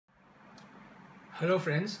Hello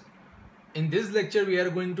friends, in this lecture we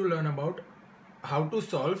are going to learn about how to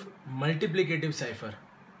solve multiplicative cipher.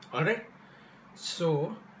 Alright,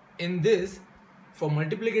 so in this, for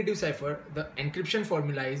multiplicative cipher, the encryption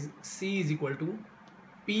formula is C is equal to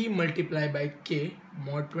P multiplied by K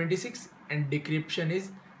mod 26 and decryption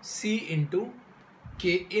is C into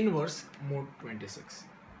K inverse mod 26.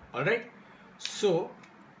 Alright, so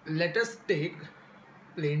let us take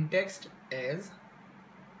plain text as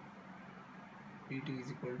pt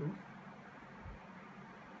is equal to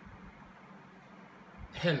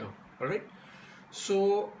hello. Alright,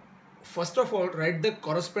 so first of all write the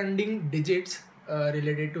corresponding digits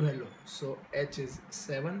related to hello. So H is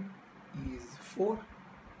 7, E is 4,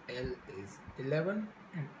 L is 11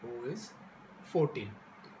 and O is 14.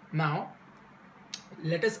 Now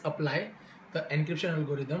let us apply the encryption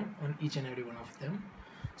algorithm on each and every one of them.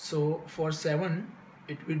 So for 7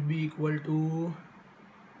 it will be equal to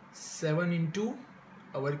 7 into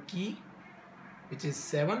our key, which is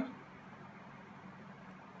 7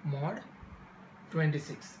 mod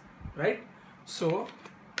 26, right? So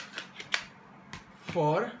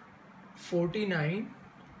for 49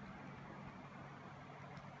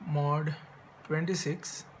 mod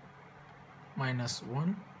 26 minus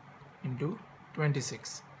 1 into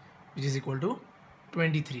 26, which is equal to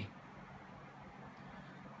 23.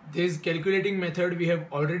 This calculating method we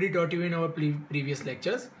have already taught you in our previous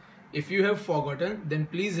lectures. If you have forgotten, then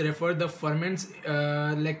please refer the Fermat's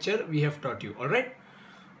lecture we have taught you. Alright,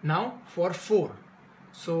 now for 4,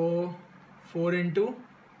 so 4 into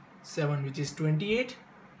 7, which is 28.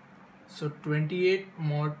 So 28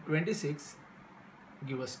 mod 26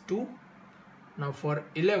 give us 2. Now for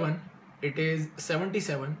 11 it is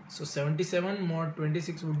 77, so 77 mod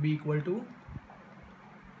 26 would be equal to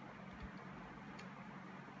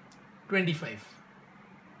 25.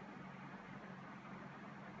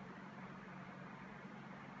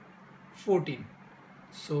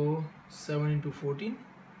 So 7 into 14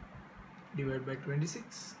 divided by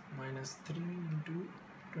 26 minus 3 into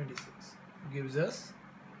 26 gives us,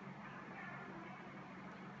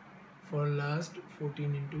 for last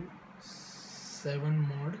 14 into 7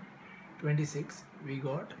 mod 26 we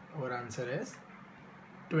got our answer as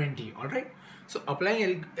 20. Alright, so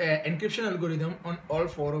applying encryption algorithm on all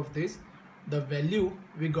 4 of this, the value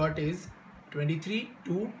we got is 23,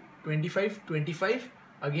 2, 25, 25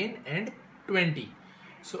 again and 20.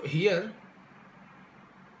 So here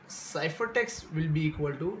ciphertext will be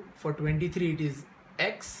equal to, for 23 it is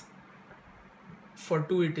X, for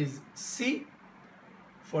 2 it is C,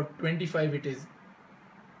 for 25 it is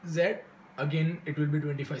Z, again it will be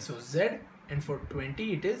 25, so Z, and for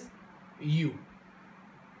 20 it is U.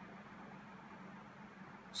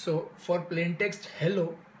 So for plain text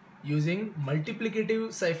hello, using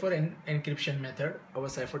multiplicative cipher and encryption method, our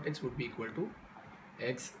ciphertext would be equal to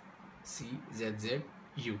X, C, Z, Z,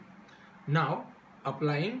 U. Now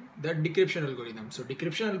applying the decryption algorithm. So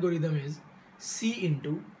decryption algorithm is C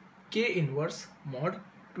into K inverse mod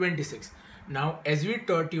 26. Now as we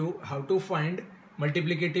taught you how to find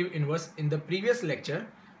multiplicative inverse in the previous lecture,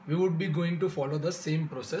 we would be going to follow the same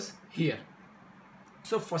process here.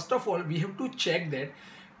 So first of all we have to check that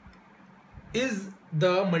is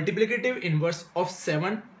the multiplicative inverse of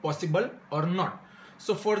 7 possible or not.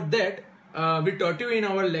 So for that we taught you in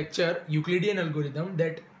our lecture Euclidean algorithm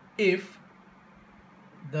that if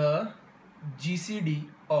the GCD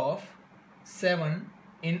of 7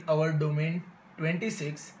 in our domain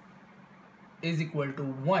 26 is equal to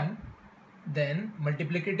 1, then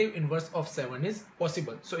multiplicative inverse of 7 is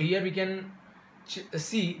possible. So here we can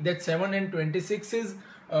see that 7 and 26 is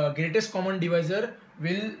greatest common divisor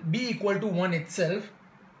will be equal to 1 itself.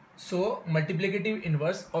 So multiplicative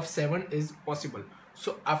inverse of 7 is possible.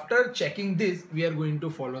 So after checking this, we are going to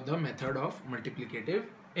follow the method of multiplicative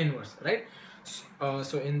inverse, right?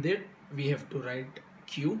 So in that we have to write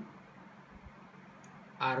Q,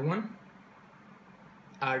 R1,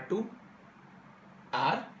 R2,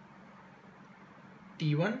 R,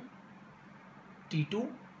 T1, T2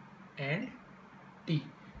 and T.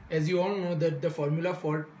 As you all know that the formula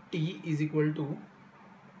for T is equal to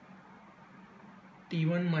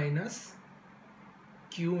T1 minus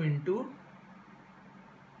Q into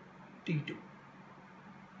T2,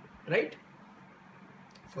 right?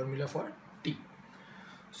 Formula for T.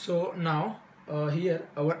 So now here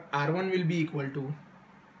our R1 will be equal to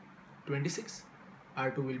 26,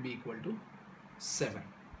 R2 will be equal to 7.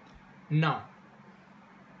 Now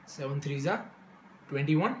 7 3s are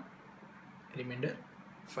 21, remainder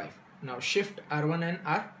 5. Now shift R1 and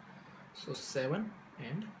R, so 7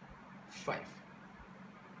 and 5.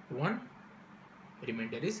 1,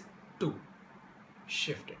 remainder is 2.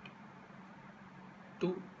 Shift it.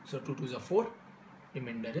 2, so 2 2s are 4,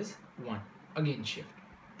 remainder is 1. Again shift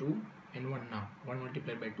 2 and 1. Now 1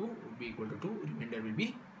 multiplied by 2 would be equal to 2, remainder will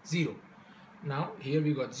be 0. Now here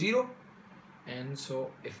we got 0, and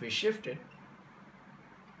so if we shift it,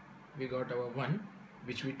 we got our 1,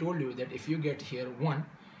 which we told you that if you get here 1,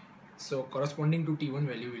 so corresponding to t1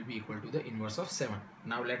 value will be equal to the inverse of 7.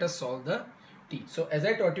 Now let us solve the t. So as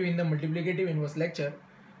I taught you in the multiplicative inverse lecture,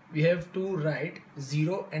 we have to write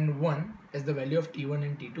 0 and 1 as the value of t1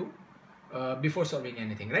 and t2 before solving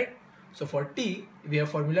anything, right? So for t, we have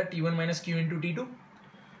formula t1 minus q into t2.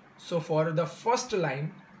 So for the first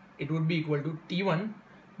line, it would be equal to t1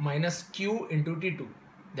 minus q into t2.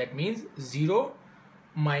 That means 0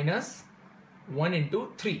 minus 1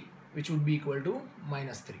 into 3, which would be equal to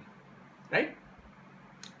minus 3, right?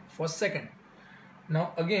 For second,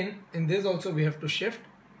 now again in this also we have to shift,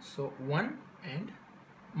 so 1 and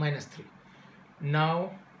minus 3.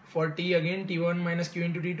 Now for t again, t1 minus q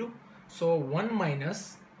into t2, so 1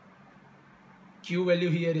 minus q value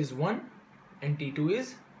here is 1 and t2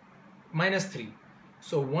 is minus 3.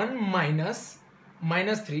 So 1 minus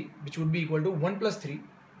minus 3, which would be equal to 1 plus 3,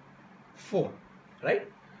 4, right?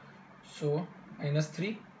 So minus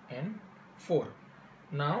 3 and 4.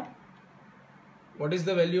 Now what is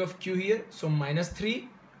the value of q here? So minus 3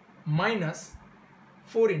 minus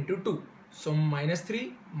 4 into 2. So minus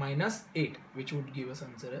 3 minus 8, which would give us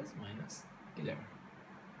answer as minus 11.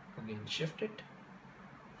 Again shift it,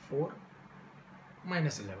 4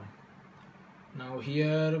 minus 11. Now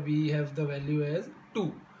here we have the value as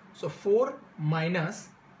 2. So 4 minus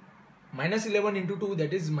 11 into 2,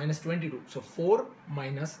 that is minus 22. So 4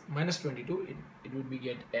 minus 22, it would be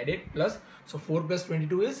get added plus. So 4 plus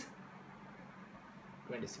 22 is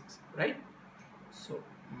 26, right? So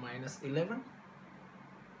minus 11,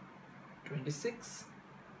 26.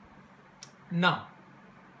 Now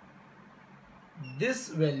this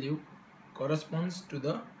value corresponds to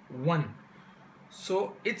the 1.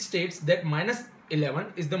 So it states that minus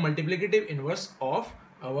 11 is the multiplicative inverse of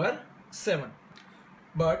our 7.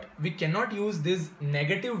 But we cannot use this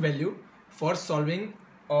negative value for solving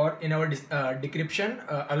or in our decryption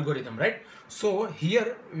algorithm, right? So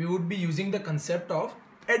here we would be using the concept of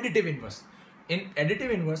additive inverse. In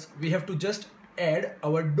additive inverse, we have to just add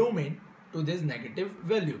our domain to this negative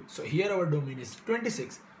value. So here our domain is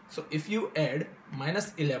 26. So if you add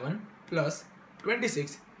minus 11 plus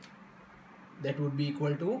 26, that would be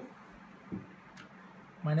equal to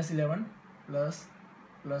minus 11 plus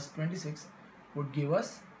 26 would give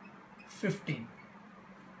us 15.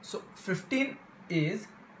 So 15 is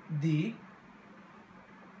the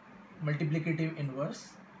multiplicative inverse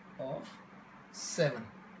of 7.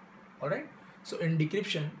 Alright, so in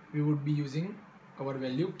decryption we would be using our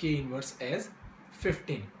value k inverse as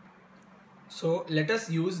 15. So let us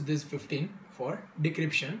use this 15 for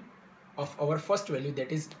decryption of our first value,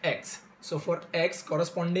 that is x. So for x,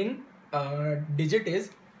 corresponding digit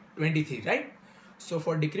is 23, right? So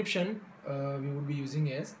for decryption we would be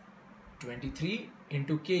using as 23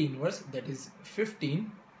 into k inverse, that is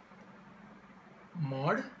 15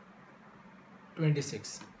 mod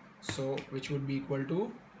 26. So which would be equal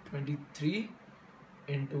to 23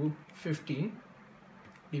 into 15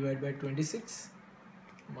 divided by 26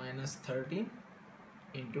 minus 13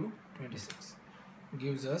 into 26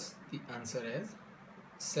 gives us the answer as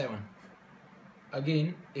 7.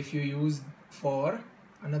 Again, if you use for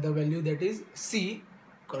another value, that is c,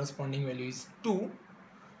 corresponding value is 2.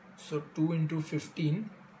 So 2 into 15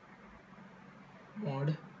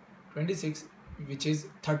 mod 26, which is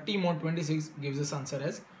 30 mod 26, gives us answer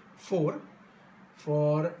as 4.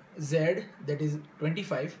 For z, that is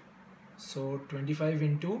 25. So 25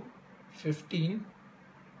 into 15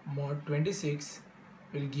 mod 26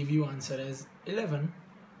 will give you answer as 11.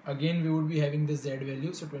 Again we would be having the z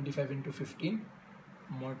value, so 25 into 15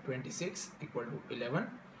 mod 26 equal to 11,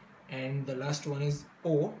 and the last one is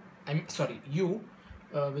u,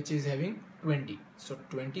 which is having 20. So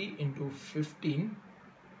 20 into 15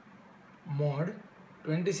 mod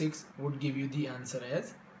 26 would give you the answer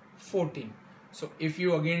as 14. So if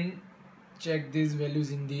you again check these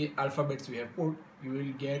values in the alphabets we have put, you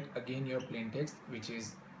will get again your plain text, which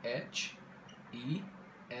is H E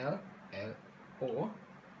L L O,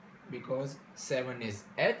 because 7 is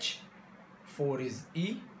H, 4 is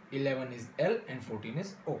E, 11 is L, and 14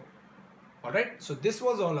 is O. Alright, so this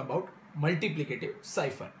was all about multiplicative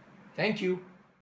cipher. Thank you.